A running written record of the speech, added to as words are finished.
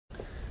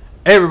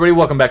Hey everybody,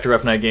 welcome back to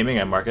Rough Night Gaming.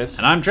 I'm Marcus.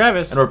 And I'm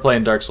Travis. And we're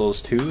playing Dark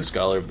Souls 2,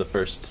 Scholar of the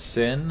First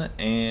Sin,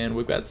 and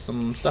we've got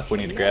some stuff we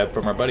need to grab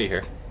from our buddy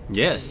here.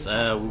 Yes,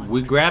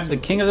 we grabbed the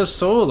King of the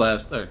Soul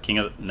King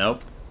of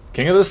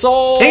the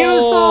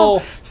Soul!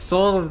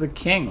 Soul of the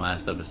King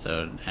last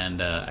episode,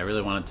 and I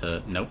really wanted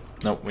to...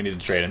 Nope, we need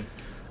to trade in.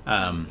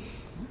 I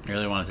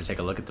really wanted to take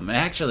a look at them.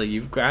 Actually,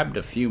 you've grabbed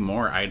a few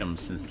more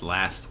items since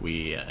last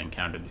we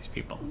encountered these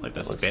people, like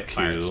the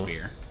Spitfire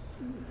Spear.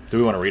 Do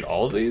we want to read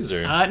all of these,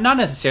 or not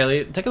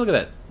necessarily? Take a look at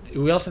that.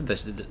 We also have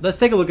this. Let's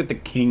take a look at the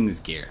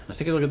King's gear. Let's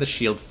take a look at the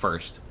shield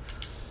first.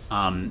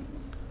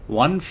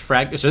 One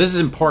fragment. So this is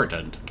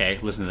important. Okay,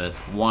 listen to this.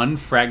 One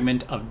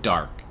fragment of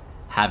dark,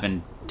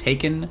 having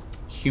taken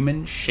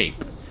human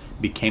shape,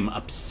 became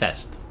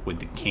obsessed with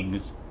the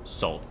King's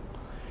soul.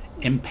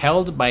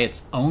 Impelled by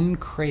its own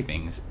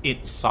cravings,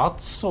 it sought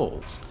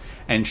souls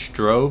and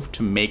strove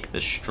to make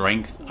the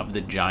strength of the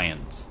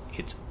giants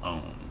its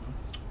own.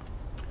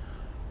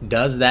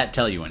 Does that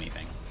tell you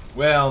anything?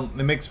 Well,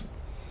 it makes...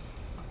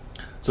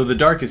 So the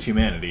dark is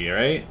humanity,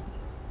 right?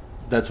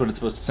 That's what it's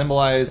supposed to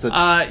symbolize?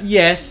 That's...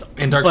 yes.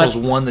 In Dark Souls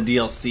 1, the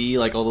DLC,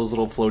 like all those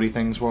little floaty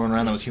things rolling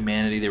around, that was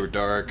humanity, they were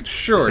dark.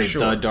 Sure.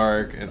 The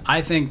dark. And...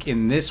 I think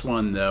in this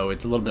one, though,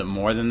 it's a little bit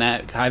more than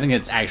that. I think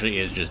it actually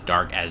is just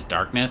dark as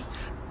darkness.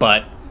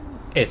 But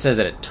it says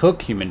that it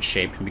took human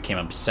shape and became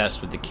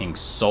obsessed with the King's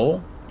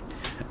soul.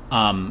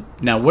 Now,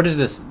 what is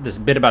this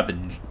bit about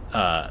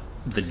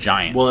the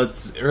giants? Well,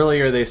 it's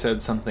earlier they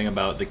said something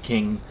about the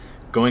king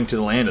going to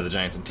the land of the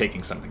giants and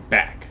taking something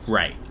back.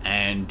 Right.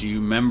 And do you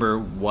remember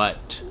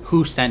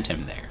who sent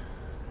him there?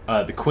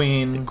 The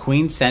queen. The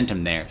queen sent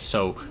him there.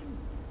 So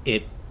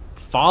it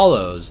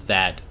follows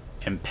that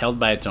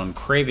impelled by its own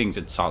cravings,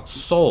 it sought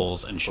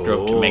souls and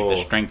strove to make the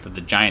strength of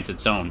the giants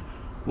its own.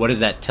 What does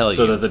that tell you?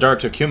 So that the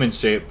dark took human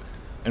shape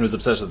and was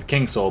obsessed with the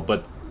king's soul,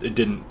 but it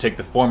didn't take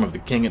the form of the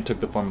king, it took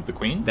the form of the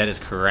queen? That is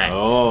correct.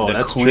 Oh,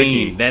 that's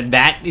tricky.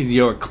 That is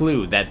your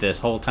clue, that this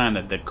whole time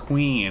that the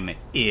queen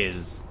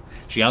is...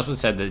 She also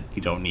said that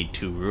you don't need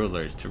two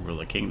rulers to rule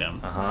a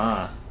kingdom.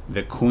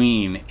 The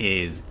queen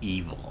is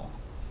evil.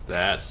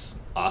 That's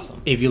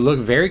awesome. If you look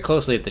very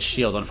closely at the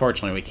shield,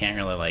 unfortunately we can't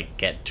really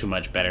get too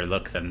much better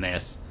look than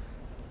this.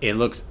 It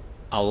looks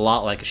a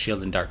lot like a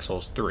shield in Dark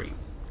Souls 3,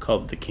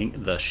 called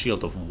the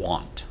Shield of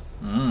Want.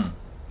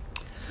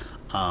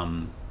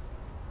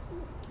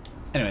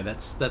 Anyway,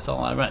 that's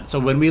all I read. So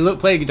when we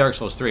play Dark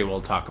Souls 3,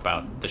 we'll talk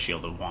about the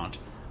Shield of Want.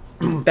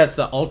 That's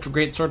the ultra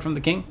great sword from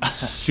the king.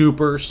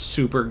 Super,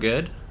 super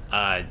good.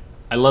 I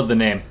love the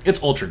name.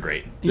 It's ultra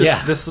great.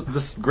 This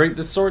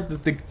sword,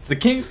 it's the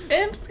king's,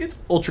 and it's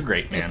ultra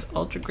great, man. It's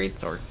ultra great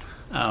sword.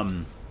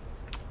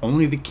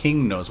 Only the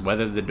king knows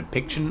whether the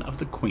depiction of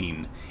the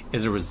queen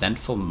is a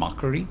resentful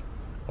mockery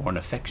or an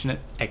affectionate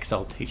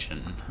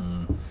exaltation.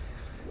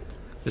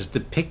 This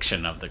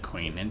depiction of the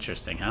queen.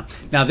 Interesting, huh?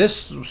 Now,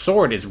 this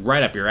sword is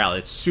right up your alley.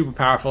 It's super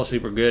powerful,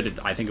 super good.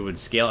 I think it would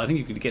scale. I think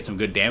you could get some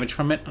good damage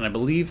from it. And I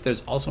believe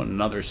there's also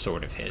another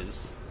sword of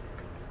his.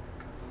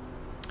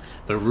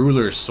 The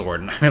ruler's sword.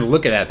 And I mean,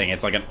 look at that thing.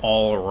 It's like an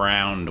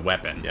all-around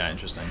weapon. Yeah,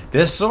 interesting.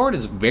 This sword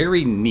is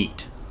very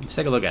neat. Let's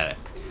take a look at it.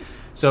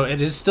 So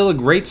it is still a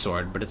great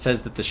sword, but it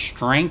says that the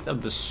strength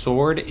of the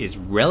sword is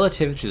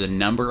relative to the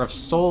number of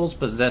souls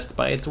possessed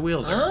by its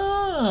wielder.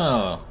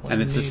 Oh.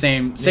 And it's the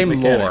same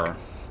lore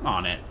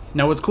on it.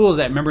 Now, what's cool is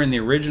that, remember in the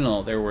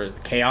original, there were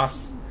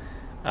chaos.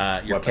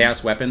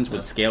 Chaos weapons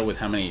would scale with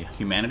how many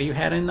humanity you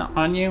had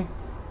on you.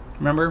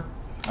 Remember?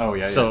 Oh,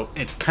 yeah. So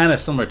it's kind of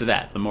similar to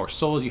that. The more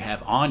souls you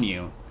have on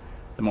you,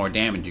 the more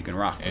damage you can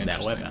rock with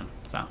that weapon.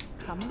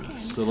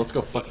 So let's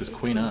go fuck this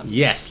queen up.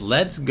 Yes,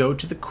 let's go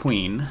to the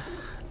queen.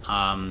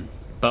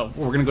 But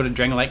we're going to go to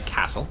Drangleic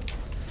Castle.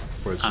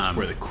 Where it's just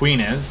where the queen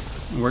is.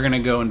 We're going to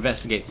go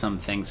investigate some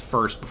things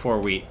first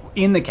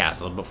in the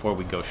castle before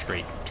we go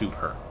straight to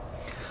her.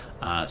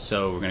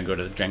 So we're going to go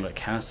to the Drangleic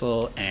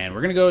Castle, and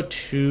we're going to go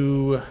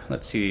to,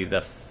 let's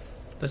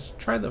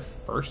try the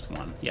first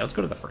one. Yeah, let's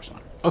go to the first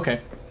one.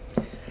 Okay.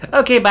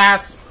 Okay,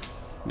 boss.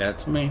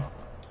 That's me.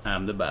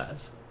 I'm the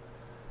boss.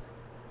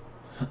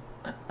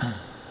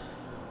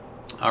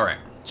 All right.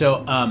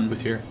 So,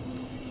 who's here?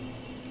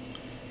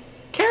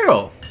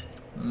 Carol.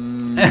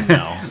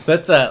 No.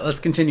 Let's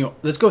continue.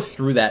 Let's go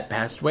through that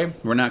passageway.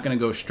 We're not going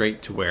to go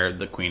straight to where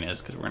the queen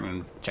is because we're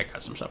going to check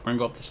out some stuff. We're going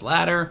to go up this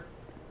ladder.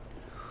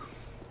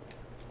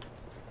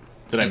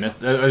 Did I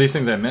miss? Are these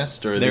things I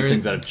missed, or are these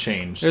things that have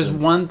changed? There's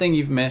one thing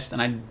you've missed,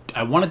 and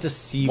I wanted to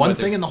see one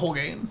thing in the whole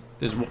game.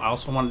 I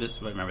also wanted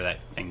to remember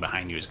that thing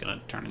behind you is going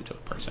to turn into a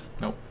person.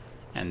 Nope.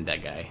 And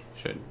that guy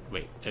should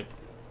wait.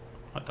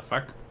 What the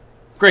fuck?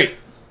 Great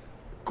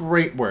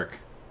work.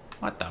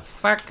 What the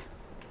fuck?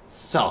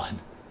 Solid.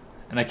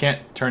 And I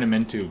can't turn him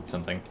into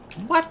something.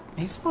 What?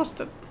 He's supposed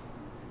to...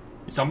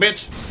 You son of a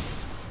bitch.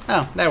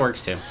 Oh, that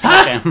works too.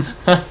 Okay.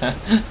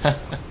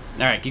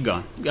 Alright, keep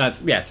going. Yeah,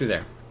 through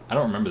there. I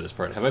don't remember this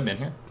part. Have I been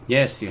here?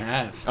 Yes, you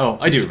have. Oh,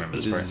 I do remember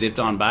this just part. Zipped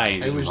on by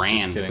and just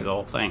ran through the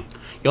whole thing.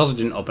 You also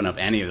didn't open up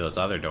any of those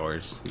other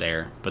doors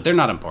there, but they're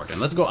not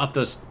important. Let's go up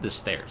the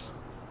stairs.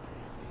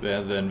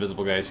 The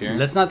invisible guy's here.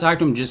 Let's not talk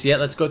to him just yet.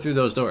 Let's go through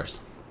those doors.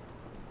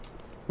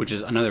 Which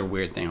is another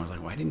weird thing. I was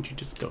like, why didn't you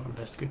just go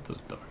investigate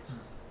those doors?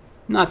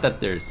 Not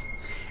that there's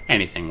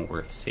anything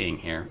worth seeing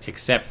here,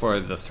 except for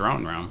the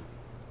throne room.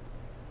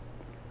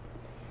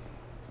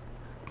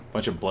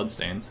 Bunch of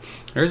bloodstains.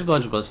 There's a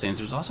bunch of bloodstains.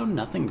 There's also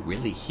nothing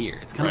really here.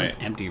 It's kind of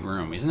an empty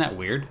room. Isn't that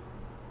weird?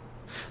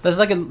 Let's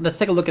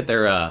take a look at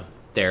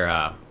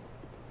their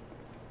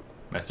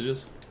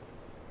messages.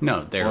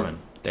 No,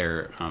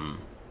 their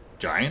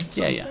giants.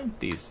 Yeah.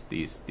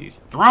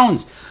 These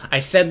thrones. I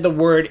said the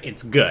word.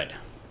 It's good.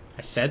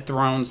 I said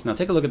thrones. Now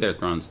take a look at their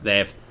thrones. They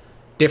have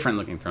different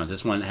looking thrones.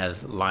 This one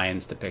has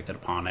lions depicted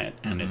upon it,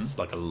 and it's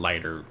like a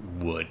lighter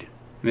wood,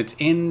 and it's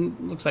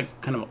looks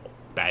like kind of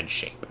bad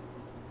shape.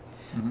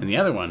 And the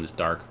other one is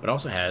dark, but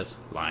also has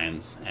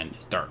lions and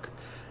is dark.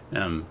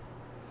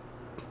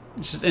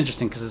 It's just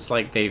interesting because it's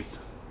like they've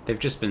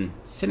just been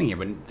sitting here,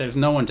 but there's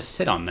no one to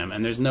sit on them,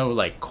 and there's no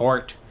like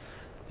court.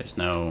 There's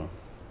no.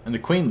 And the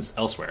queen's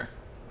elsewhere.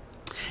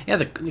 Yeah,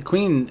 the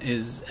queen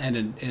is in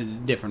a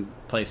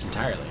different place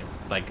entirely.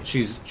 Like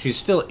she's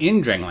still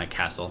in Dranglike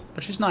Castle,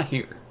 but she's not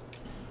here.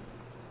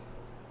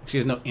 She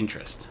has no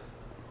interest.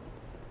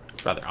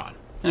 It's rather odd.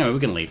 Anyway, we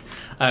can leave.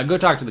 Go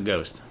talk to the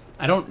ghost.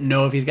 I don't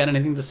know if he's got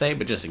anything to say,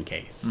 but just in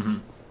case.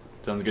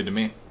 Sounds good to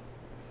me.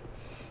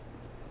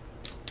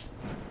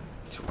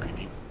 It's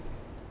raining.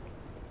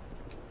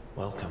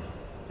 Welcome,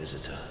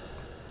 visitor.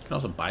 You can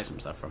also buy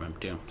some stuff from him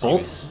too.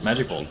 Bolts?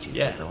 Magic bolts.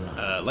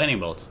 Yeah, lightning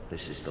bolts.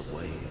 This is the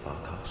way of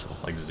our castle.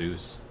 Like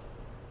Zeus.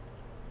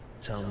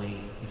 Tell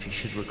me if you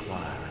should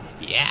require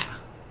anything. Yeah.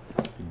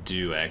 I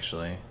do,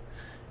 actually.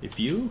 If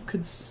you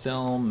could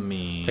sell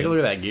me... Take a look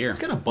at that gear. It's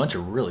got a bunch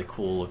of really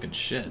cool looking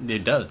shit.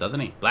 It does, doesn't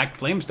he? Black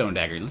Flamestone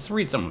Dagger. Let's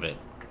read some of it.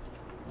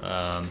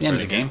 It's the end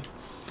of the game.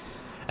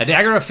 A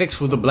dagger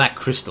affixed with a black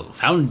crystal,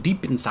 found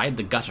deep inside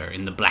the gutter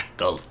in the Black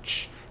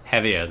Gulch.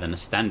 Heavier than a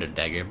standard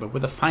dagger, but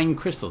with a fine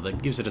crystal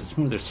that gives it a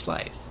smoother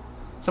slice.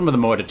 Some of the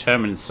more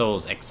determined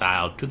souls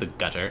exiled to the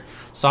gutter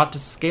sought to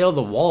scale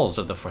the walls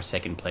of the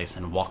Forsaken Place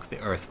and walk the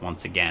earth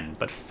once again,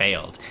 but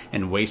failed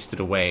and wasted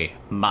away,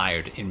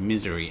 mired in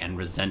misery and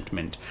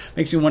resentment.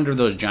 Makes you wonder if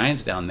those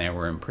giants down there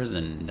were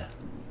imprisoned.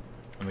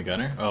 In the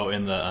gutter? Oh,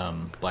 in the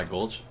Black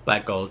Gulch?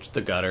 Black Gulch,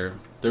 the gutter.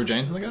 There were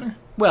giants in the gutter?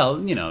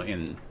 Well, you know,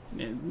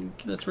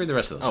 let's read the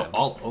rest of those.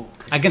 Okay.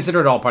 I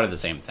consider it all part of the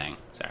same thing.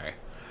 Sorry.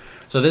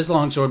 So this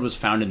longsword was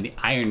found in the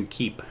Iron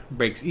Keep,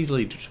 breaks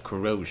easily due to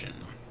corrosion.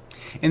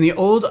 In the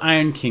old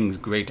Iron King's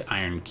great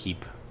Iron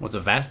Keep was a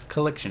vast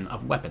collection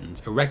of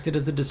weapons erected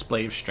as a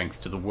display of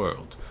strength to the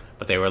world,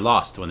 but they were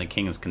lost when the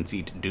king's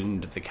conceit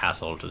doomed the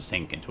castle to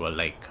sink into a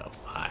lake of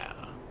fire.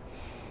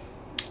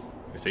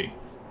 I see.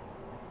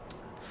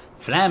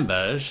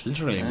 Flamberge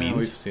literally means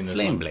we've seen this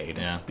flame one. blade.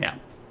 Yeah.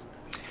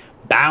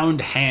 Bound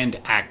hand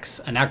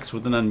axe, an axe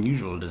with an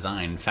unusual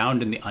design,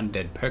 found in the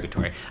undead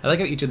purgatory. I like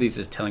how each of these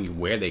is telling you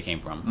where they came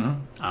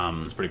from.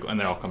 It's pretty cool. And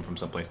they all come from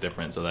someplace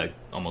different, so that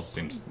almost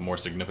seems more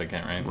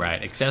significant, right?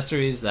 Right.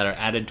 Accessories that are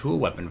added to a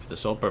weapon for the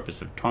sole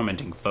purpose of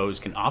tormenting foes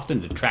can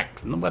often detract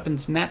from the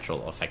weapon's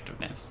natural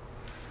effectiveness.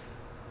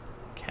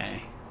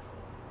 Okay.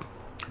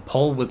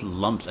 Pole with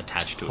lumps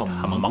attached to it.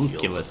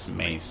 Homunculus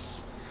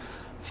mace.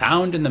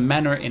 Found in the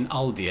manor in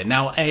Aldea.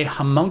 Now, a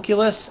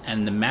homunculus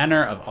and the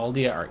manor of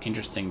Aldea are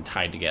interesting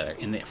tied together.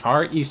 In the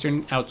far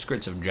eastern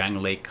outskirts of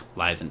Drang Lake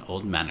lies an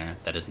old manor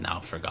that is now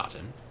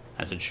forgotten,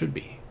 as it should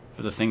be,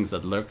 for the things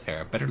that lurk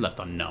there are better left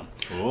unknown.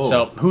 Whoa.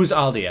 So, who's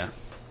Aldea?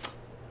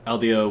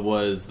 Aldea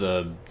was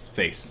the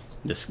face.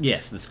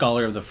 Yes, the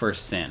scholar of the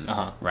first sin.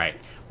 Right.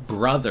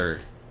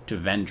 Brother to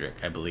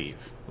Vendrick, I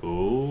believe.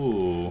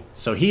 Ooh.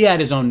 So he had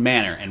his own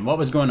manor, and what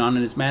was going on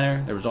in his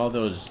manor? There was all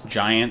those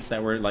giants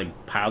that were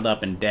like piled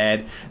up and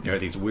dead. There were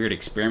these weird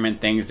experiment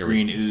things. There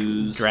Green were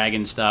ooze,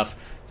 dragon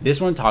stuff.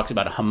 This one talks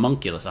about a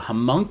homunculus. A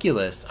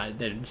homunculus,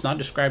 it's not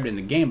described in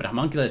the game, but a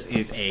homunculus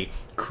is a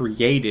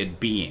created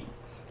being.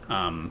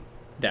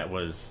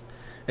 It's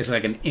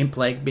like an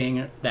imp-like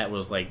being that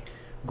was like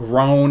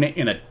grown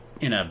in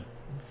a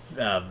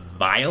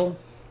vial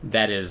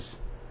that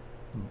is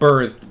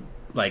birthed.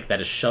 Like,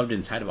 that is shoved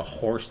inside of a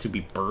horse to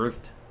be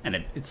birthed,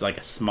 and it's like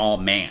a small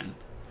man.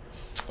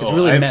 It's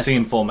really I've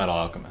seen Full Metal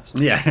Alchemist.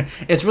 Yeah,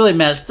 it's really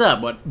messed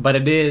up, but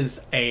it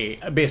is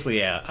basically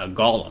a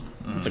golem.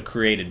 It's a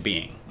created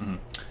being.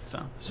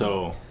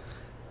 So,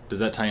 does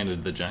that tie into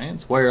the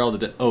giants? Why are all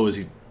the... is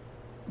he...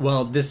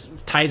 Well, this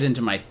ties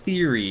into my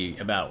theory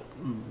about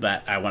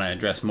that I want to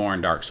address more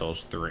in Dark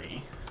Souls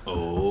 3.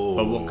 Oh.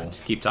 But we'll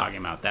just keep talking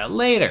about that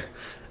later.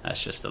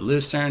 That's just a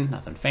lucerne,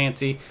 nothing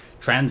fancy.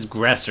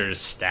 Transgressor's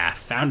staff,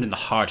 found in the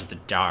heart of the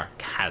dark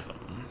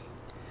chasm.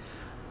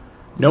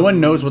 No one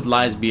knows what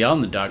lies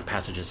beyond the dark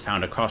passages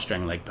found across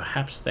Drang Lake.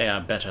 Perhaps they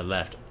are better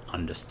left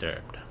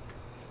undisturbed.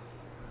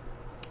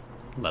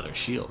 Leather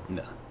shield.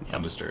 No. Yep.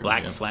 Undisturbed.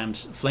 Black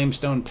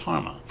flamestone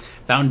parma,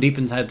 found deep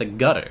inside the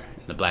gutter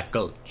in the Black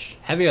Gulch.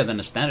 Heavier than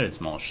a standard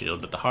small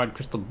shield, but the hard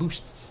crystal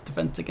boosts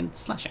defense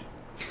against slashing.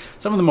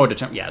 Some of the more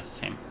determined... Yeah, it's the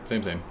same.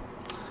 Same.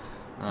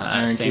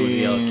 Iron same with the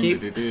yellow King,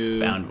 keep.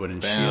 Bound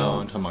wooden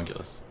shield.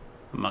 Homunculus.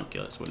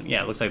 Homunculus wouldn't.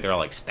 Yeah, it looks like they're all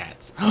like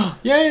stats.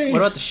 Yay! What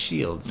about the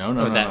shields? No,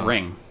 no, Or no, that no.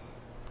 ring?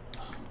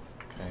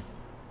 Okay.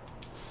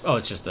 Oh,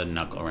 it's just the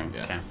knuckle ring.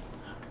 Yeah. Okay.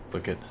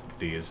 Look at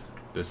these.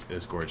 This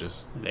is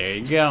gorgeous. There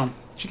you go. You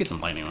should get some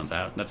lightning ones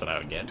out. That's what I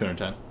would get.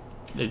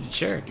 210.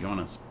 Sure, if you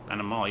want to spend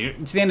them all.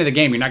 It's the end of the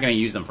game. You're not going to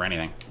use them for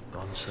anything.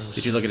 Gone so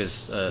Did you look at his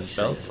soon.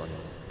 spells?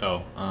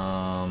 Oh,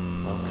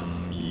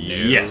 Welcome.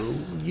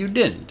 yes. No, you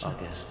didn't. I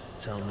guess.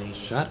 Tell me.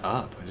 Shut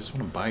up. I just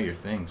want to buy your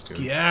things, dude.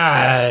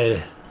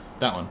 God.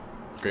 That one.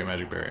 Great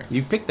Magic Barrier.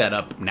 You picked that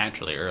up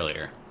naturally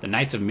earlier. The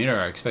Knights of Mirror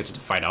are expected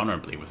to fight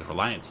honorably with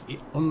reliance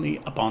only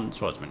upon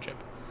swordsmanship.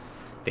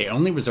 They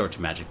only resort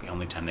to magic the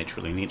only time they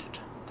truly need it,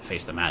 to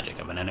face the magic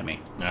of an enemy.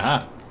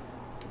 Aha.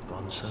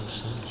 Gone so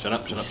soon. Shut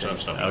up, shut up, shut up,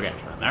 shut up. Okay,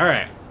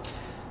 alright.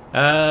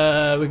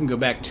 We can go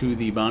back to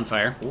the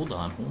bonfire. Hold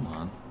on, hold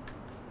on.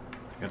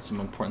 I got some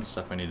important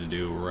stuff I need to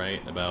do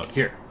right about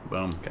here.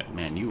 Boom. God,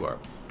 man, you are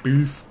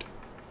beefed.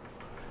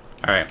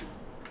 Alright.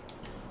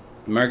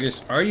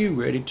 Marcus, are you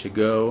ready to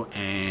go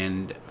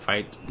and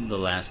fight the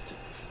last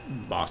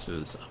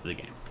bosses of the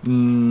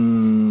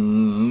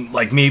game?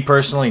 Like me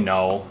personally,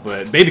 no.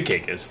 But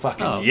Babycake is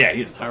fucking, Oh, yeah,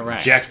 he's fucking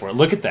alright. jacked for it.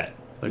 Look at that.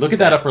 Look at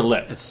that upper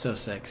lip. It's so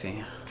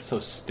sexy. It's so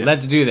stiff.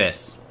 Let's do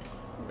this.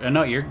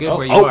 No, you're good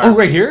where you oh, are. oh,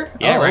 right here?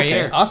 Yeah, oh, right okay.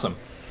 here. Awesome.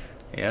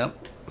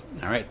 Yep.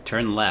 Alright,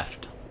 turn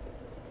left. Do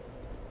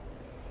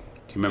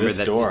you remember This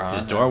that door,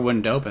 this huh? door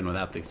wouldn't open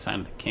without the sign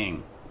of the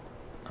king?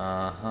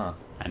 Uh-huh.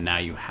 And now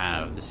you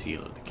have the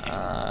seal of the king.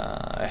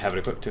 I have it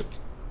equipped too.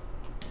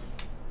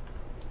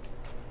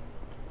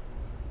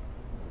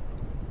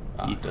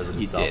 Does it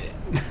He itself?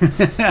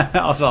 did it.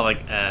 I was all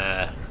like,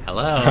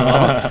 hello?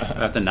 I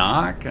have to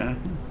knock?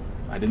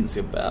 I didn't see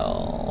a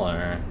bell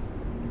or...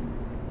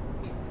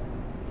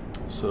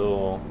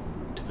 So,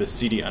 to the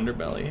seedy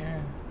underbelly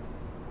here.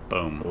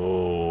 Boom.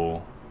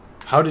 Oh.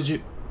 How did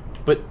you...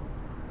 But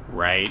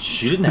Right?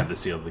 she didn't have the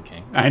seal of the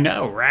king. I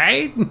know,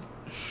 right?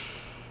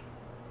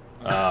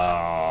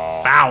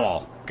 Oh.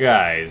 Foul.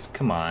 Guys,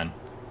 come on.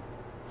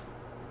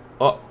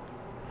 Oh.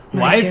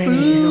 My Waifu?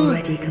 journey is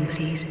already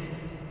complete.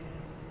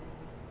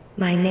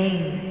 My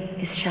name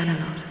is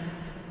Shanalot.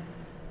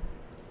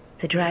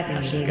 The dragon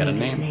Now she's gave got a me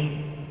this name.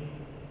 name,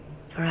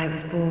 for I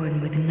was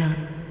born with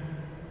none.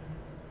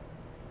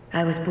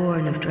 I was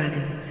born of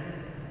dragons,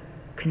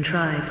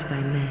 contrived by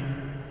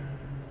men,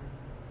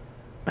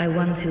 by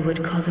ones who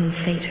would cozen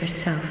fate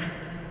herself.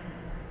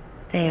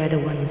 They are the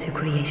ones who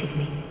created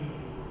me.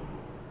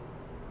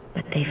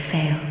 But they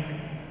failed.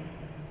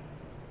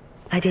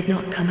 I did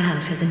not come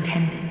out as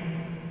intended.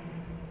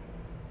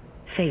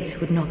 Fate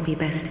would not be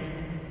bested,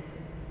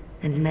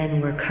 and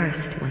men were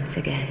cursed once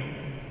again.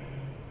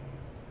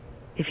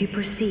 If you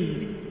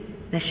proceed,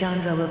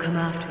 Nashandra will come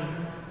after you,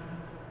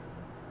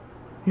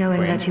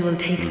 knowing that you will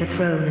take the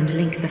throne and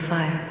link the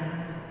fire.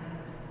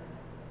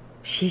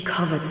 She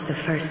covets the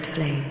first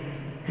flame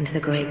and the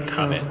great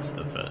soul. Covets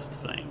the first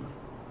flame.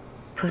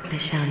 Put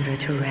Nashandra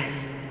to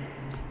rest.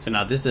 So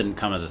now this didn't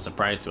come as a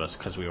surprise to us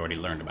because we already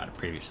learned about it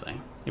previously.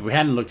 If we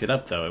hadn't looked it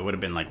up, though, it would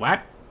have been like,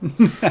 what?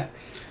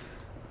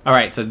 All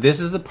right, so this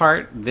is the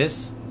part, the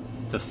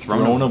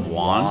Throne of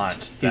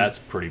Want. That's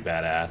pretty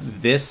badass.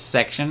 This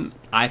section,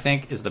 I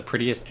think, is the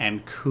prettiest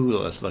and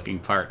coolest looking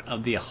part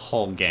of the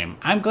whole game.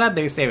 I'm glad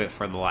they save it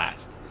for the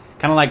last.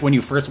 Kind of like when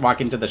you first walk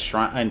into the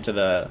shrine,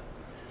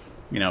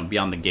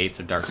 beyond the gates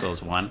of Dark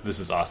Souls 1. This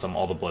is awesome.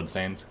 All the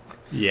bloodstains.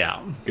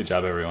 Yeah. Good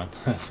job, everyone.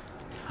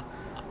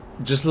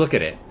 Just look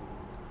at it.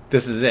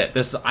 This is it.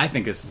 I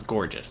think this is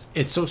gorgeous.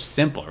 It's so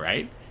simple,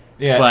 right?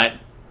 Yeah. But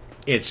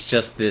it's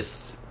just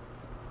this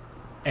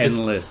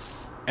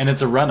endless... And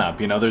it's a run-up,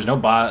 there's no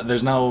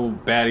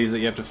baddies that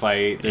you have to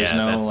fight. There's Yeah,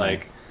 no, that's like...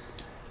 nice.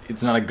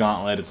 It's not a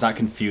gauntlet. It's not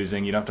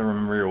confusing. You don't have to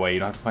remember your way. You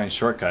don't have to find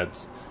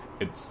shortcuts.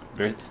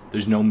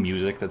 There's no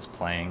music that's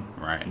playing.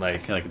 Right. I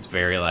Like, feel like it's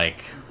very,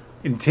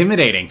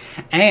 intimidating.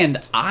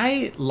 And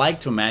I like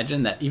to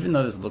imagine that even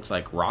though this looks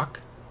like rock,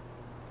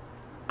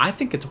 I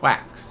think it's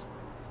wax.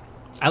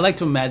 I like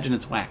to imagine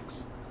it's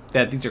wax.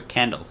 That these are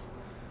candles.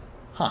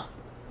 huh.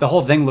 The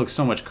whole thing looks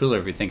so much cooler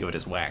if you think of it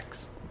as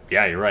wax.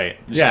 Yeah, you're right.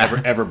 Just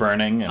Yeah. ever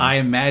burning. And I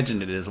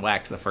imagined it as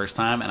wax the first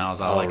time, and I was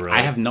all Oh, like, really?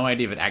 I have no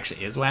idea if it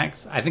actually is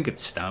wax. I think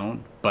it's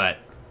stone, but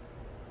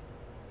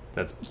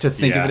that's to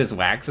think yeah. of it as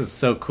wax is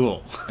so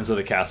cool. And so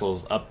the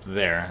castle's up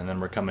there, and then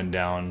we're coming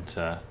down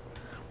to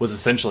was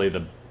essentially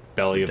the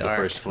belly of the Dark.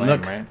 first flame,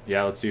 Look. right?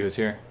 Yeah, let's see who's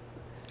here.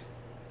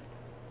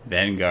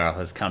 Vengar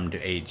has come to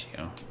aid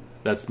you.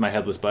 That's my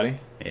headless buddy.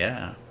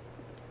 Yeah.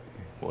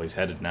 Well, he's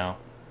headed now.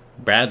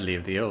 Bradley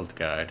of the Old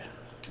Guard.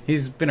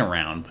 He's been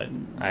around, but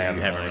I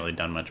haven't haven't really. really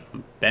done much with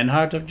him.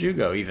 Benhart of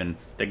Jugo, even.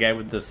 The guy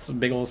with this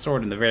big old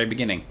sword in the very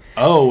beginning.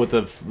 Oh, with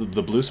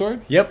the blue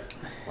sword? Yep.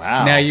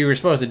 Wow. Now, you were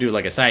supposed to do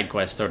like a side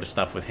quest sort of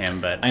stuff with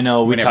him, but... I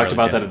know, we never talked really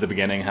about did. that at the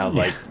beginning, how,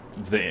 like,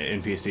 the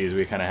NPCs,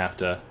 we kind of have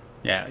to...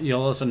 Yeah,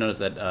 you'll also notice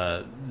that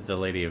the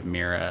Lady of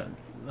Mira,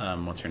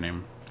 what's her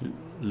name?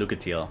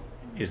 Lucatiel,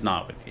 is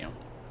not with you.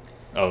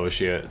 Oh, is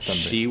she something?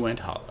 She went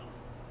hollow.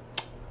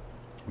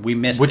 We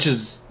missed Which it.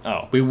 is...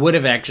 Oh. We would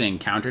have actually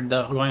encountered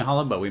the glowing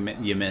hollow, but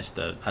you missed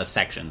a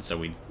section, so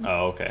we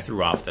Okay.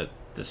 threw off the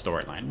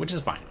storyline, which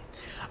is fine.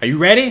 Are you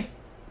ready?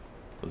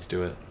 Let's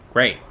do it.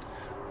 Great.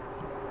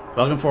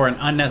 Welcome for an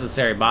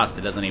unnecessary boss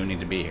that doesn't even need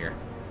to be here.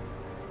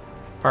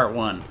 Part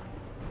 1.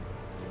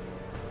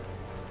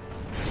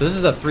 So this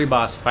is a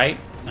 3-boss fight,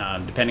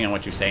 depending on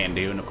what you say and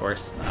do, and of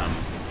course,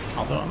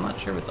 although I'm not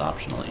sure if it's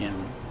optional in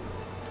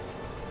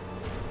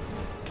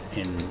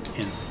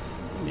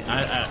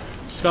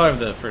Scholar of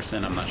the First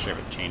Sin. I'm not sure if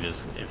it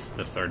changes if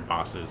the third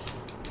boss is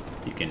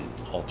you can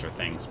alter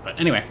things, but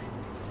anyway,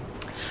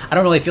 I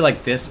don't really feel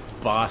like this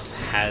boss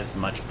has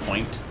much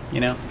point,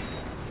 you know,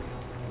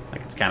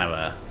 like it's kind of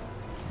a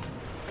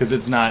Because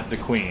it's not the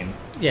queen.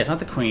 yeah, it's not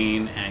the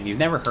queen, and you've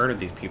never heard of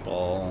these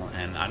people,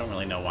 and I don't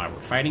really know why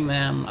we're fighting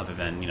them, other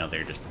than, you know,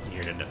 they're just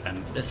here to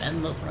defend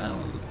the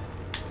throne.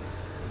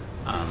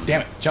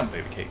 Damn it. Jump,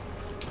 baby cake.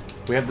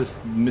 We have this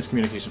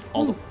miscommunication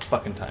all the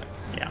fucking time.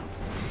 Yeah.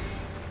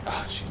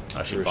 Oh, she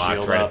She threw her blocked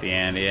shield right up. at the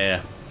end,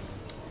 yeah.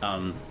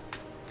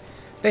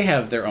 They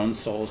have their own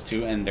souls,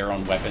 too, and their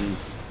own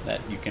weapons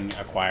that you can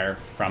acquire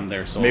from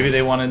their souls. Maybe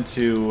they wanted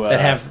to... that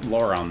have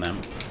lore on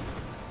them.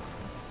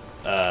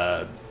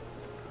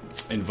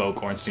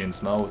 invoke Ornstein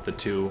Smell with the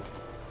two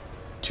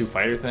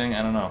fighter thing.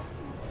 I don't know.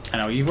 I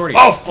know, you've already...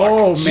 Oh, fuck.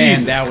 Oh, man,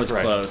 Jesus that was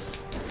Christ. close.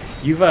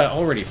 You've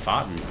already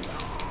fought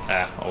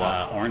Oh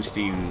well.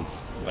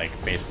 Ornstein's, like,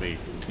 basically...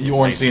 You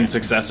Ornstein's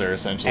successor,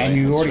 essentially. And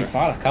you That's already true.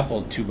 fought a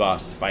couple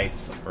 2-boss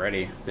fights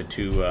already. The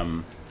two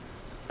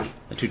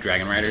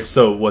Dragon Riders.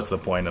 So what's the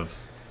point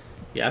of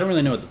Yeah, I don't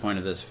really know what the point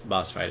of this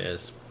boss fight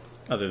is,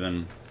 other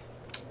than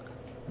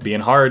being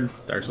hard?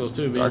 Dark Souls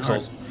 2 being Dark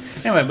hard.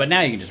 Souls. Anyway, but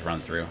now you can just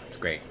run through. It's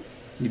great.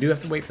 You do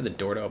have to wait for the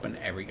door to open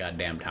every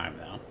goddamn time,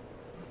 though.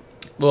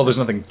 Well, there's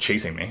nothing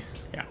chasing me.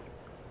 Yeah.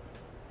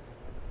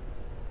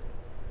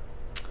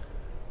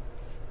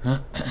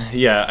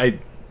 Yeah, I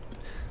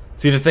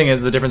see. The thing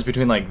is, the difference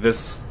between like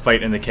this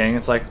fight and the king,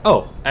 it's like,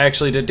 oh, I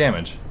actually did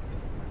damage.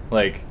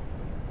 Like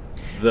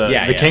the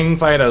Yeah. king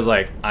fight, I was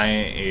like, I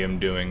am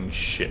doing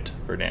shit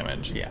for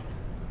damage. Yeah.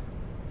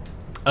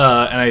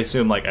 And I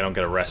assume like I don't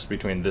get a rest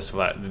between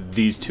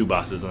these two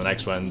bosses and the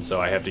next one, so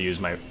I have to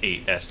use my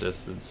 8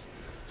 Estus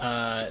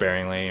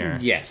sparingly. Or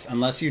Yes,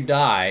 unless you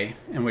die,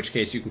 in which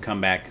case you can come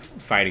back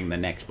fighting the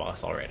next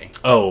boss already.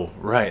 oh,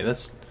 right,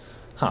 that's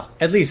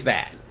At least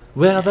that.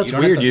 well, that's You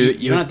don't weird. have to- You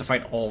you don't have to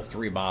fight all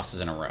 3 bosses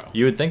in a row.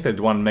 you would think they'd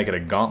want to make it a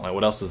gauntlet.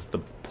 What else is the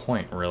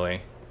point,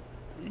 really?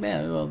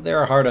 Yeah, well,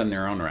 they're hard on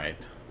their own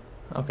right.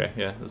 Okay,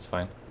 yeah, that's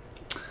fine.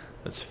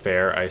 That's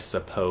fair, I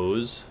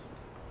suppose.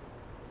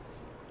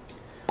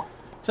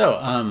 So,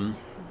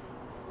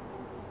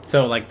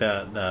 like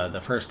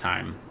the first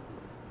time,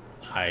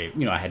 I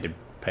had to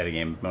play the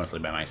game mostly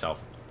by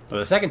myself. Well,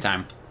 the second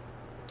time,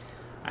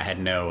 I had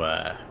no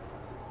what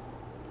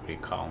do you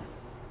call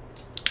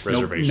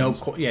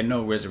Reservations.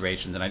 no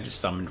reservations, and I just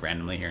summoned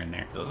randomly here and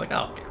there because I was like,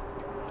 oh,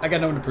 I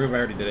got no one to prove. I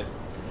already did it.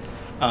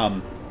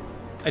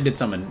 I did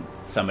summon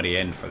somebody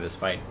in for this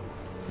fight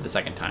for the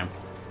second time,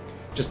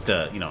 just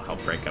to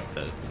help break up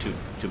the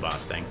two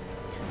boss thing.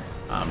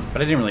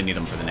 But I didn't really need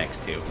them for the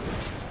next 2.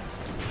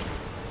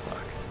 Fuck.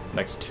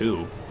 Next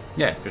 2.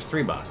 Yeah, there's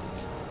 3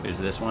 bosses. There's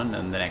this one,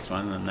 and the next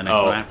one, and the next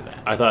one after that.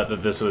 I thought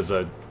that this was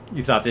a...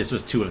 You thought this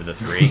was 2 of the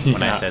 3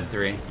 when I Yeah. said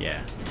 3?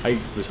 Yeah. I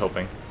was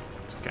hoping.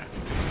 It's okay.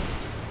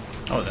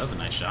 Oh, that was a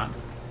nice shot.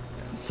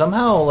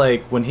 Somehow,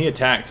 like, when he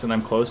attacks and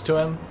I'm close to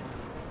him,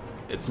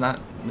 it's not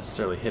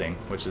necessarily hitting,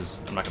 which is...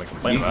 I'm not going to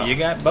complain about. You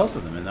got both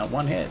of them in that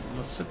one hit. It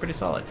was pretty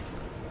solid.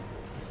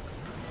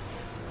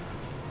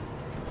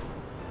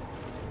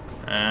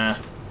 I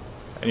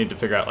need to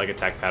figure out, like,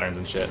 attack patterns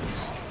and shit.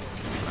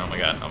 Oh my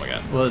god, oh my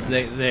god. Well,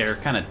 they're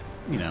kind of,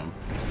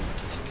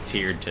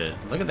 tiered to...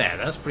 Look at that.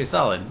 That's pretty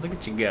solid. Look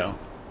at you go.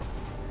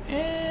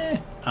 They're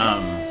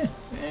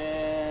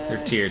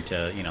tiered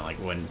to, like,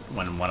 when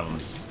one of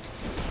them's...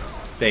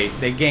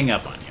 They gang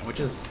up on you, which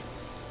is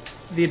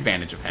the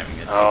advantage of having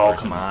a two-person. Oh,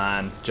 come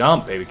on.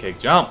 Jump, baby cake,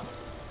 jump!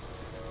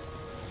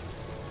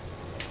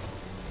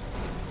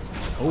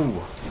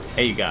 Oh,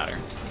 hey, you got her.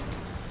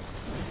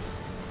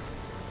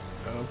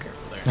 Oh,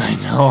 careful there. I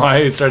know,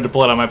 I started to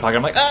pull it out of my pocket.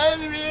 I'm like,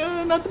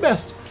 not the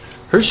best.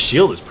 Her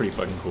shield is pretty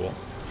fucking cool.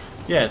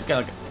 Yeah, it's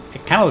got like...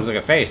 It kind of looks like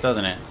a face,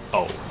 doesn't it?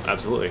 Oh,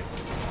 absolutely.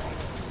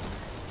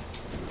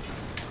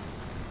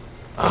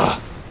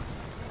 Ah.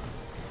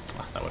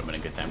 Oh, that would have been a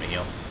good time to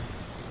heal.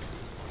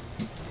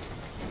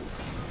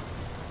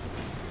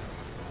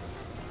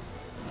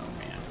 Oh,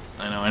 man.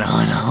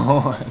 I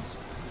know. It's...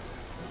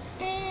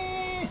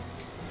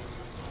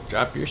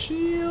 Drop your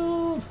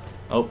shield.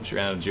 Oh, she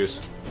ran out of juice.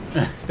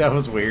 That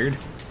was weird.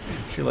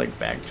 She, like,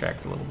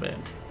 backtracked a little bit.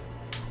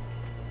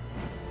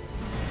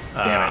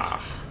 Damn it.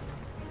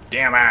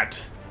 Damn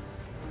it.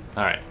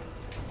 Alright.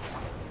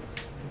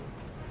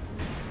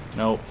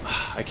 Nope.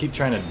 I keep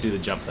trying to do the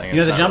jump thing.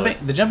 You know, It's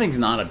not the jumping's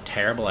not a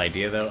terrible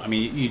idea, though. I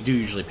mean, you do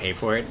usually pay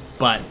for it,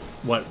 but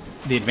what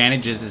the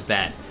advantage is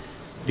that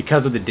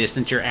because of the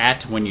distance you're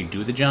at when you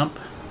do the jump,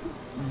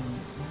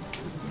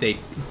 they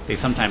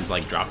sometimes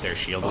like drop their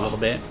shield a little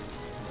bit.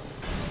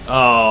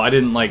 Oh, I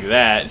didn't like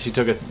that. She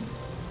took a...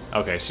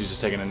 Okay, she's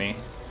just taking a knee.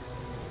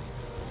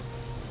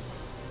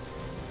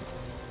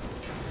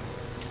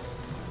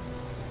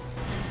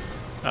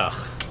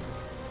 Ugh.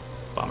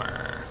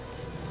 Bummer.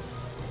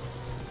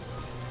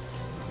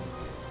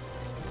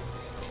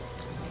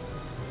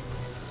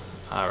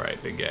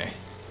 Alright, big guy.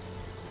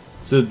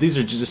 So these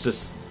are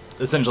just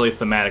essentially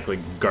thematically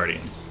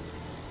Guardians.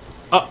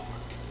 Oh!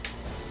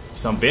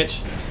 Some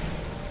bitch.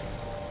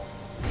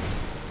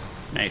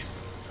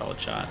 Nice. Solid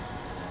shot.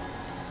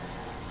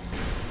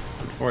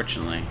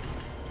 Unfortunately,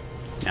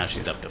 now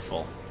she's up to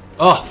full.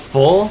 Oh,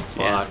 full?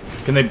 Fuck.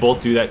 Yeah. Can they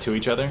both do that to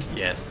each other?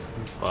 Yes.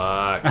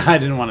 Fuck. I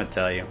didn't want to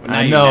tell you. But now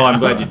I you know, I'm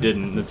glad you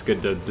didn't. It's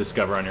good to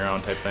discover on your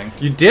own type thing.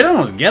 You did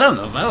almost get him,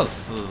 though. That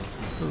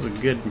was a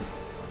good...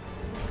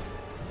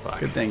 Fuck.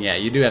 Good thing, yeah.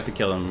 You do have to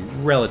kill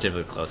them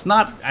relatively close.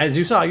 Not, as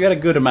you saw, you had a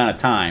good amount of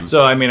time.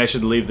 So, I mean, I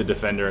should leave the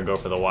Defender and go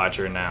for the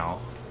Watcher now.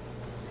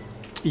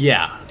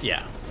 Yeah,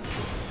 yeah.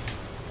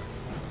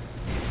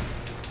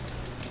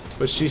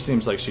 But she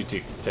seems like she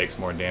takes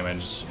more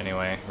damage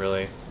anyway,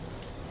 really.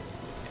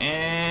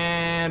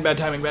 And bad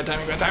timing, bad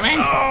timing, bad timing!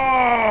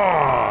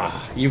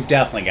 Oh, you've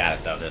definitely got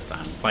it, though, this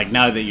time. It's like,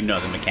 now that you know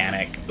the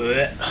mechanic.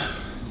 Get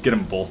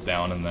them both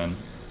down and then...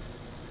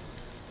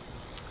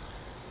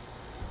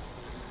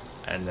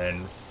 And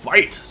then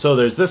fight! So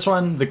there's this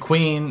one, the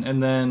Queen,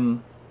 and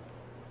then...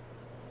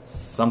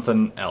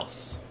 something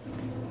else.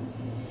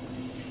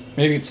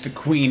 Maybe it's the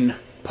Queen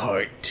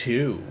Part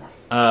 2.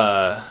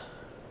 Are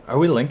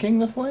we linking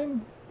the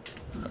flame?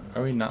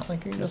 Are we not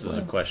linking This the is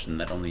flame? a question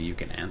that only you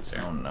can answer.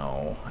 Oh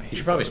no. You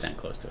should probably stand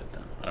close to it,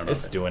 though. I don't know.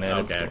 It's doing it. Okay,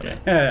 It's doing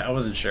okay. I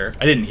wasn't sure.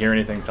 I didn't hear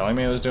anything telling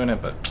me it was doing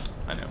it, but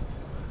I know.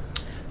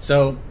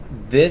 So,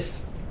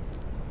 this...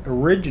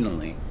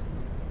 Originally,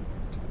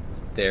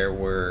 there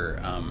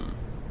were...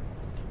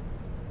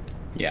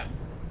 yeah.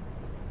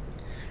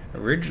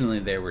 Originally,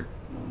 there were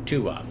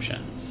 2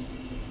 options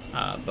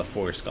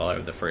before Scholar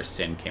of the First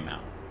Sin came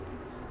out.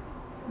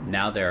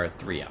 Now there are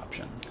 3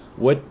 options.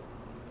 What?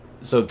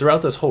 So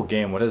throughout this whole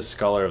game, what has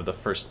Scholar of the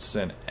First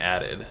Sin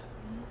added?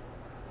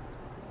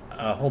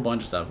 A whole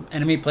bunch of stuff.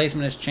 Enemy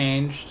placement has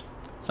changed.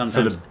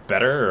 Sometimes For the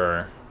better,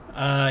 or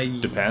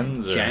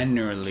depends? Or?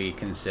 Generally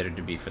considered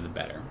to be for the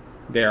better.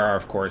 There are,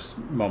 of course,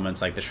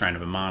 moments like the Shrine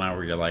of Amana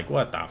where you're like,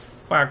 "What the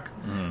fuck?"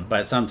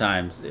 But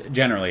sometimes,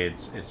 generally,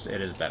 it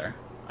is better.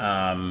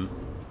 I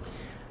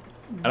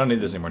don't need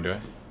this anymore, do I?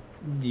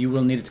 You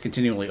will need it to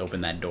continually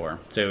open that door.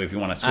 So if you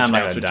want to switch I'm it not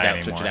out, gonna switch it die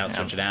out, switch it anymore. out,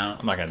 switch it out.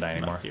 I'm not gonna die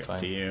anymore. That's It's up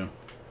to fine. you.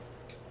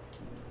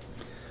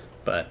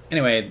 But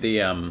anyway,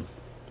 the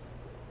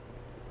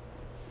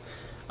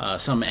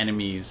some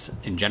enemies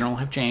in general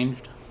have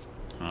changed.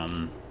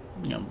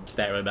 You know,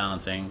 stat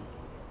rebalancing.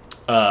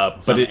 But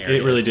it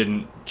really areas.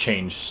 didn't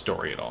change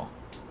story at all.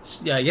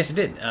 Yeah, yes, it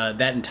did.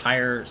 That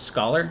entire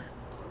scholar,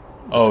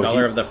 Oh,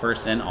 scholar he's- of the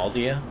first sin,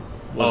 Aldia,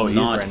 was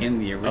not in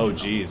the original. Oh,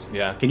 jeez,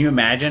 yeah. Can you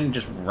imagine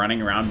just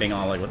running around being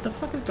all like, "What the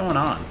fuck is going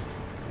on?"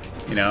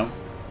 You know?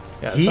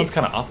 Yeah, that sounds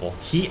kind of awful.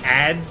 He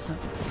adds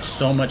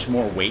so much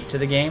more weight to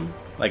the game,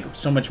 like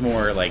so much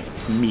more like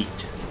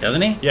meat,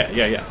 doesn't he? Yeah,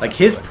 yeah, yeah. Like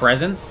his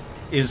presence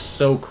is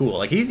so cool.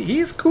 Like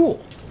he's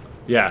cool.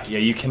 Yeah, yeah.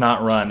 You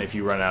cannot run if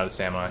you run out of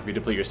stamina. If you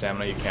deplete your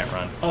stamina, you can't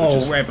run. Oh,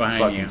 which is right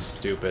behind fucking you.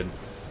 Stupid.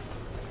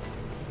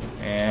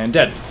 And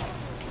dead.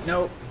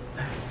 Nope.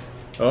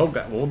 Oh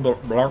god.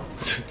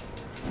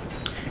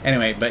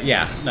 Anyway, but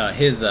yeah, no,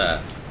 his the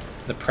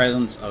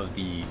presence of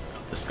the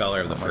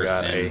scholar of the Oh my first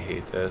god, I sin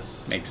hate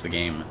this. makes the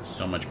game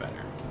so much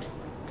better.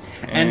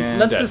 And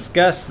let's dead.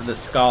 discuss the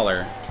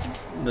scholar.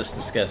 Let's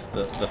discuss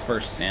the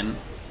first sin.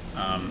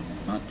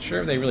 Not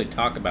sure if they really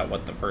talk about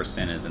what the first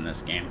sin is in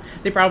this game.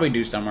 They probably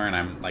do somewhere, and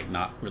I'm like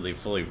not really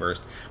fully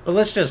versed. But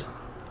let's just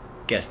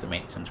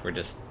guesstimate since we're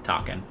just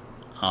talking.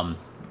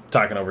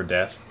 Talking over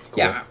death. It's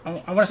cool. Yeah,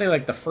 I want to say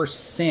like the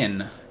first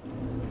sin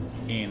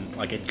in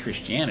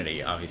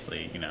Christianity.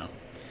 Obviously, you know,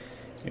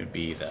 it would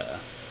be the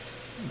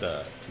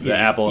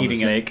apple and the eating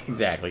snake.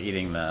 Exactly,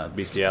 eating the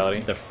Bestiality.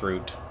 the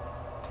fruit.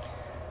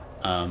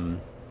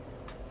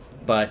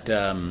 But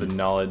The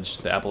knowledge,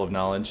 the apple of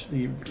knowledge.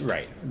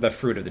 right, the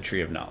fruit of the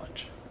tree of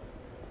knowledge.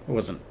 It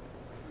wasn't.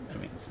 I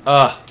mean,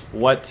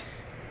 What?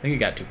 I think you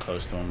got too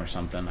close to him or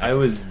something. I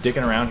was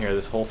dicking around here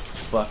this whole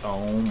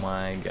oh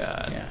my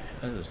god. Yeah,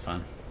 this is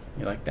fun.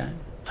 You like that?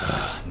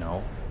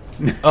 No.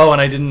 Oh, and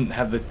I didn't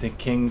have the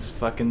king's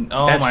fucking.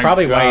 Oh That's my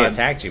probably god. why he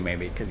attacked you,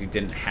 maybe because you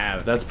didn't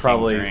have. That's the king's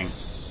probably ring.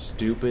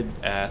 stupid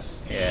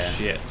ass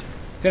shit.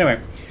 So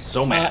anyway,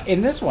 So mad.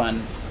 in this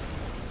one,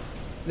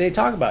 they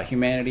talk about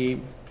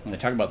humanity. And they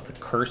talk about the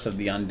curse of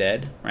the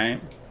undead, right?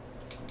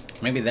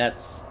 Maybe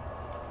that's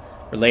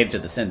related to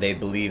the sin. They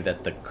believe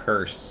that the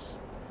curse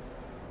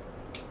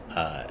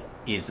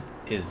is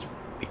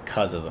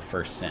because of the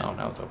first sin. Oh,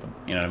 now it's open.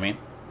 You know what I mean?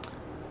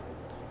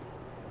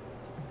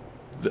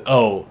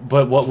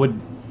 But what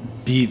would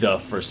be the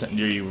first sin?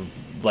 Are you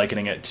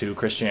likening it to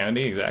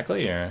Christianity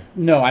exactly, or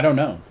No, I don't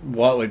know.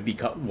 What would be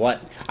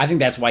what? I think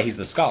that's why he's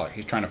the scholar.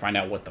 He's trying to find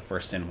out what the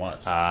first sin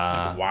was.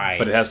 Like why?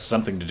 But it has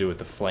something to do with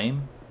the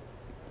flame.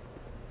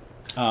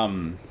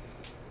 No,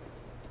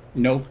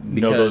 No,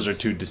 those are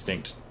two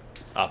distinct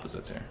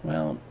opposites here.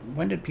 Well,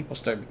 when did people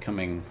start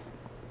becoming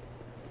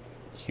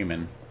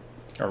human,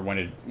 or when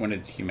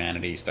did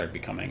humanity start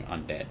becoming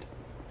undead,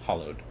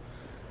 hollowed?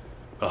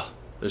 Ugh,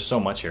 there's so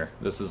much here.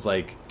 This is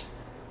like,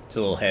 It's a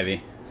little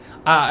heavy.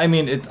 I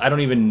mean, I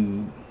don't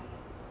even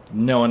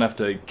know enough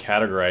to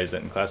categorize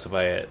it and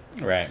classify it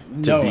Right.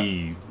 to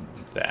be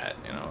that.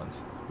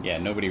 It's, Yeah,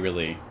 nobody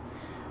really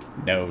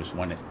knows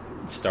when it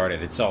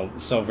started. It's all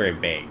so very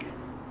vague,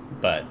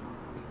 but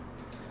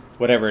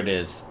whatever it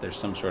is, there's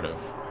some sort of.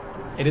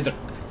 It is a.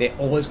 They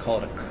always call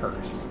it a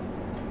curse,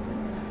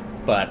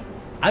 but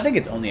I think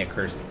it's only a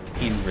curse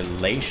in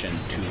relation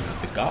to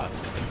the gods.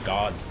 Because the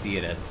gods see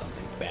it as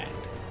something bad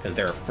because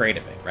they're afraid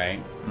of it, right?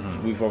 Mm-hmm. So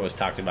we've always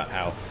talked about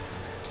how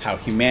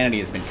humanity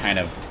has been kind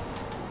of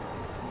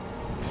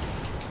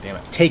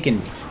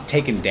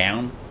taken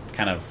down,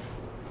 kind of.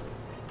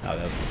 Oh,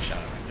 that was a good shot.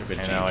 I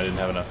know I didn't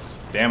have enough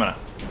stamina.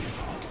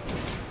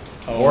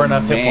 Oh, Or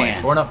enough hit man.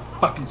 points. Or enough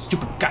fucking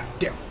stupid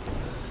goddamn.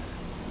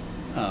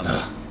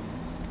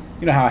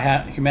 You know how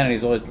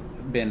humanity's always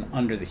been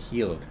under the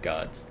heel of the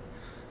gods,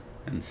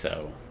 and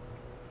so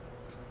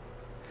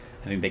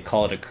I think they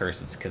call it a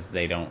curse. It's because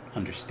they don't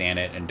understand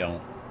it and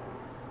don't,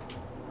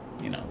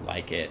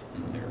 like it,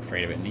 and they're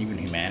afraid of it. And even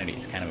humanity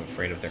is kind of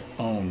afraid of their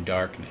own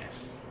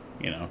darkness.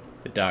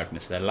 The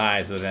darkness that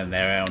lies within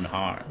their own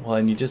heart. Well,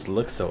 and you just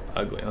look so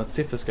ugly. Let's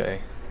see if this guy.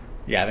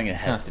 Yeah, I think it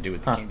has to do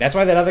with the king. That's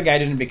why that other guy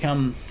didn't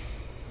become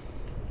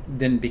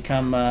the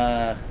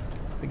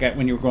guy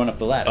when you were going up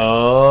the ladder.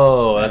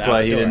 Oh, that's Out why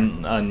the he door.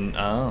 didn't.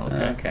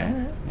 Okay.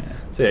 Okay. Yeah.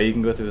 So yeah, you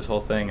can go through this whole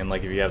thing, and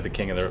like if you have the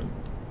king of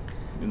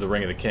the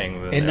ring of the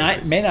king, then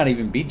It may not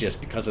even be just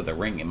because of the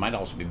ring. It might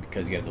also be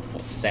because you have the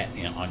full set,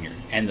 on your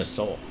and the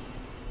soul.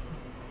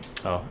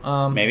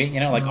 Maybe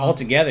all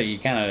together you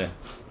kind of.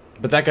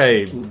 But that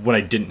guy, when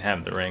I didn't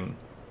have the ring,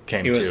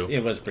 came too.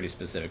 It was pretty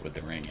specific with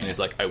the ring, And he's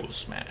like, "I will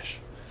smash."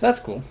 so that's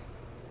cool.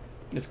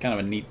 It's kind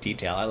of a neat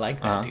detail. I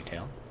like that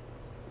detail.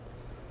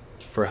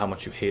 For how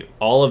much you hate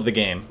all of the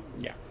game.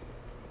 Yeah.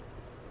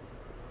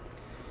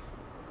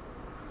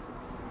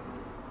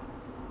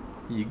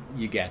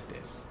 You get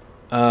this.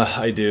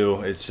 I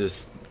do. It's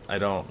just I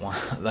don't want.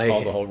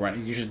 All the whole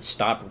run. You should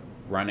stop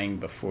running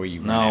before you.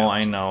 No, run out.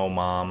 I know,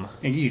 Mom.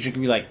 And you should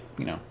be like,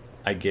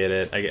 I get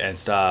it. And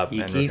stop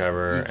and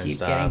recover and keep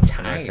stop getting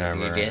tired. and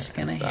recover. You're just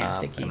gonna and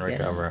have to stop keep and it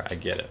recover. I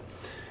get it.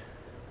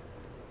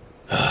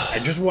 I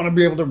just want to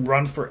be able to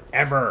run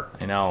forever.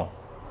 I know.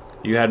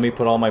 You had me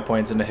put all my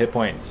points into hit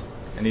points.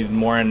 I needed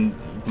more in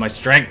my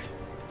strength.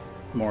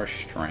 More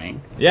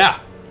strength. Yeah,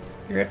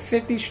 You're at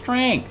 50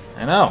 strength.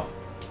 I know.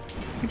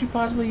 What could you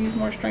possibly use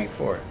more strength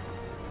for?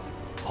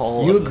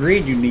 All You of-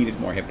 agreed you needed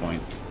more hit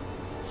points.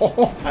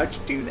 Oh, how'd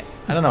you do that?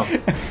 I don't know.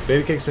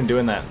 Babycake's been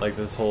doing that like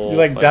this whole. You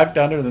like fight. ducked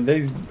under them.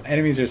 These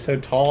enemies are so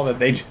tall that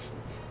they just.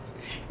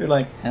 You're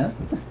like, huh?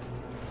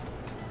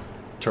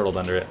 Turtled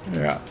under it.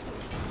 Yeah.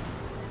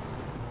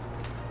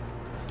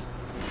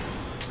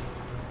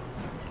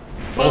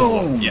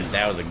 Boom! Yes.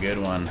 That was a good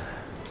one.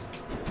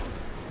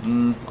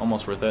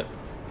 Almost worth it.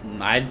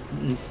 I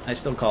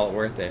still call it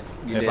worth it.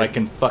 You If did. I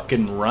can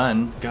fucking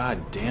run,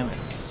 god damn it,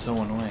 it's so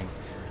annoying.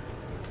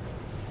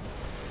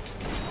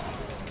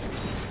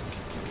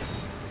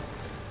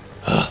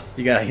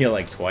 You gotta heal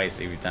like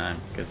twice every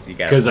time because you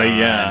gotta 'Cause run,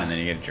 yeah. and then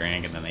you gotta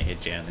drink, and then they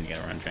hit you, and then you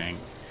gotta run, drink.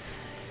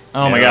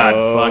 Oh my god,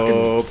 Nope.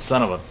 fucking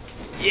son of a.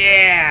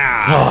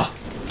 Yeah! Oh,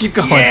 keep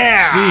going.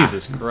 Yeah!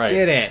 Jesus Christ.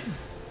 Did it?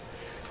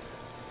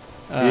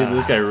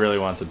 This guy really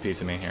wants a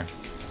piece of me here.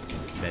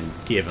 Then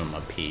give him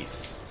a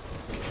piece.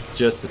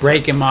 Just the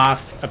Break him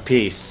off a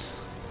piece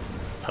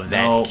of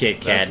that no, Kit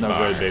Kat that's no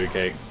bar. good, baby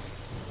cake.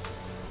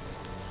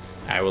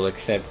 I will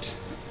accept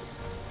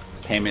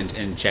payment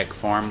in check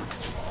form.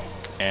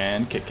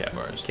 And Kit Kat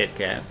bars. Kit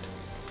Kat.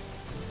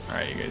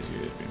 Alright, you guys,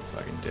 you being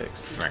fucking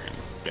dicks. Frickin'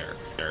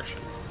 Darshan.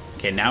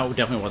 Okay, now it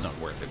definitely wasn't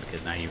worth it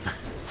because now you've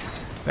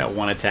that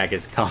one attack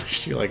has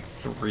cost you like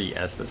 3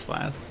 Estus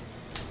flasks.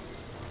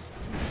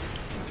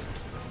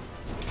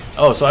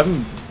 Oh, so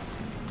I'm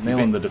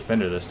nailing the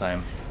defender this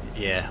time.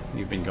 Yeah,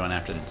 you've been going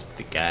after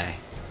the guy.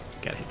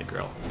 Gotta hit the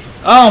girl.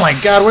 Oh my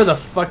god, where the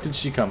fuck did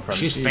she come from?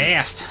 She's She-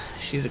 fast.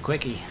 She's a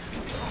quickie.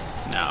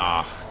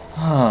 No.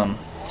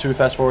 Should we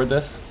fast forward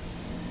this?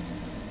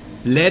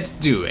 Let's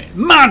do it.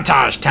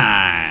 Montage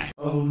time!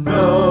 Oh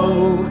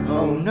no,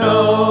 oh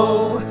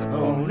no,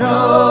 oh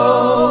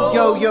no.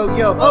 Yo, yo,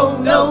 yo, oh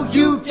no,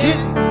 you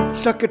didn't.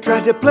 Sucker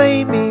tried to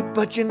blame me,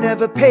 but you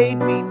never paid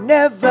me,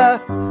 never.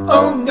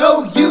 Oh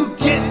no, you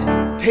didn't.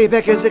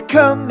 Payback is a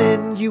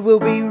coming, you will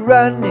be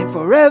running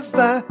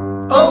forever.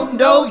 Oh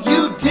no,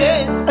 you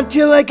didn't.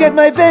 Until I get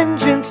my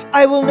vengeance,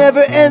 I will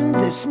never end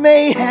this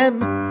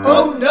mayhem.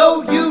 Oh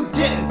no, you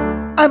didn't.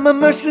 I'm a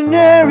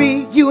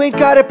mercenary, you ain't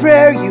got a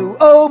prayer, you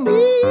owe me.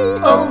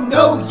 Oh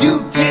no,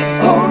 you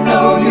didn't. Oh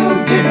no, you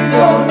didn't.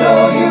 Oh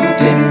no, you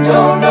didn't. didn't,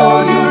 oh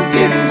no you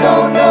didn't,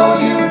 oh no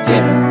you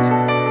didn't.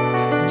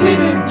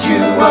 Didn't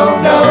you, oh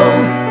no,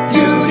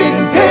 you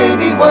didn't pay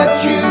me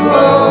what you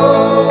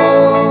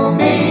owe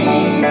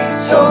me.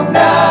 So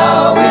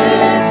now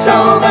it's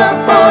over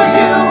for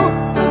you.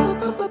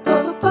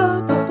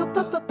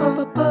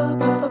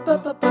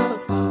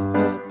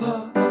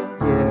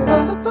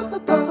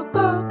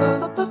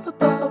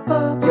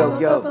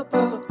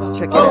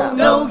 Check it out. Oh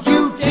no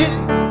you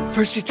didn't.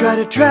 First you try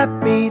to trap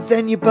me,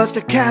 then you bust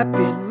a cap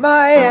in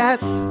my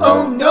ass.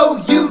 Oh no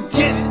you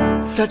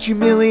didn't. Such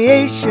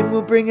humiliation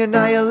will bring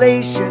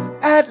annihilation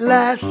at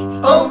last.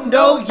 Oh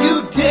no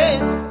you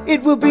didn't.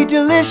 It will be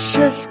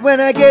delicious when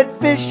I get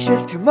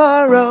vicious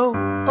tomorrow.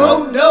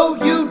 Oh no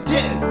you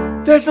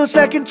didn't. There's no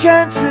second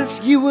chances,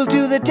 you will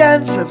do the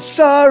dance of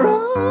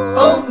sorrow.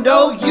 Oh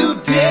no you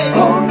didn't.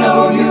 Oh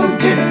no you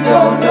didn't,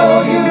 oh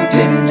no you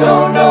didn't,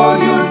 oh no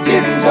you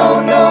didn't,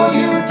 oh no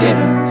you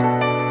didn't.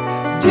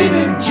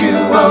 Didn't you,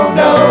 oh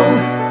no,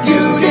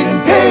 you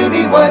didn't pay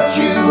me what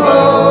you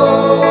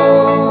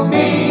owe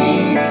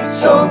me.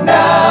 So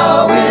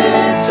now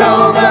it's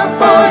over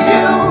for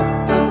you.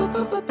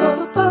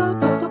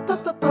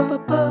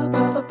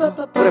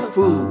 What a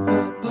fool.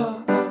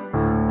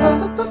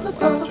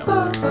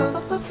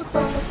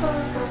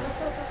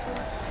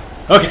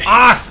 Okay.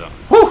 Awesome.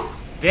 Whew.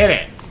 Did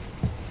it.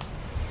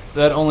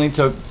 That only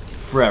took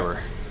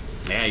forever.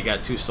 Yeah, you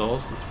got 2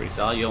 souls. That's pretty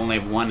solid. You only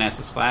have 1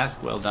 Estus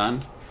flask. Well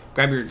done.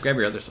 Grab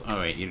your other soul. Oh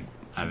wait, you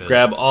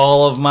Grab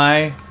all of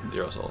my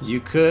 0 souls. You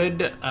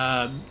could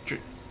oh,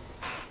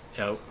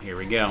 here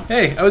we go.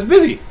 Hey, I was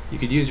busy. You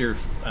could use your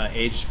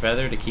aged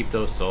feather to keep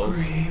those souls.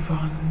 Brave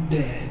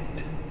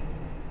undead.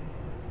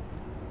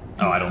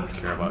 Oh, I don't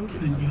care about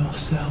keeping Proven them.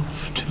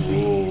 yourself to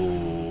me.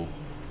 Ooh.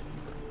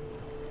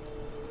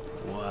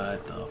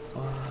 What the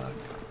fuck?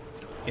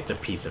 It's a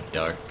piece of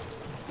dark.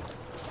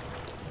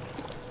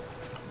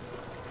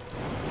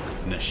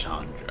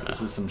 Nashandra.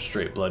 This is some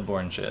straight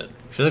Bloodborne shit.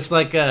 She looks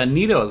like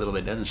Nito a little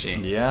bit, doesn't she?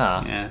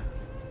 Yeah. Yeah.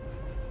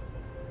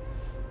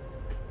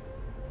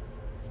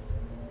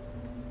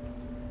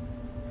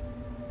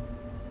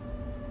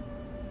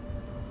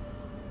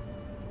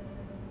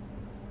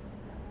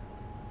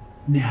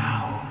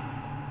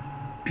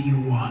 Now, be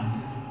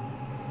one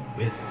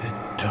with the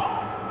dawn.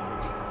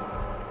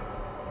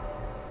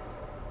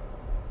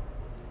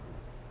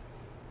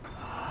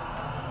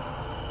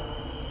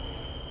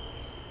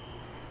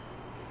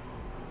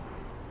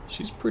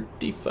 She's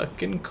pretty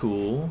fucking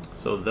cool.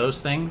 So those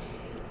things,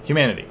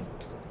 Humanity.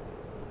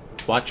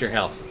 watch your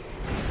health.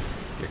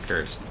 You're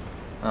cursed.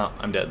 Oh,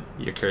 I'm dead.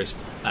 You're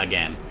cursed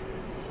again.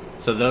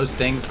 So those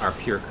things are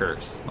pure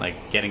curse.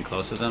 Like, getting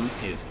close to them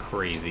is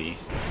crazy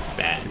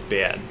bad.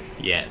 Bad.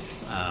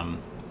 Yes.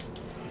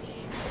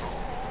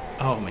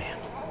 Oh, man.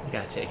 You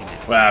gotta take a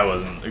nap. Well, I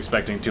wasn't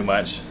expecting too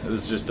much. It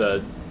was just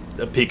a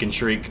peek and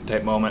shriek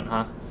type moment,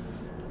 huh?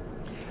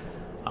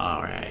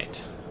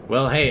 Alright.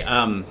 Well, hey,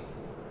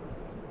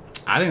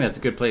 I think that's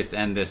a good place to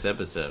end this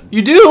episode.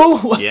 You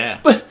do? Yeah.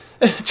 But,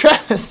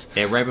 Travis.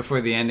 Yeah, right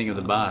before the ending of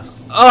the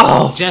boss.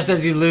 Oh. Just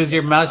as you lose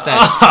your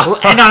mustache. We'll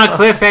end on a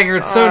cliffhanger.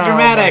 It's so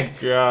dramatic.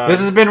 My God. This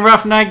has been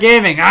Rough Night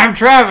Gaming. I'm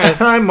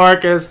Travis. I'm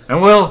Marcus.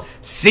 And we'll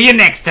see you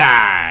next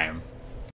time.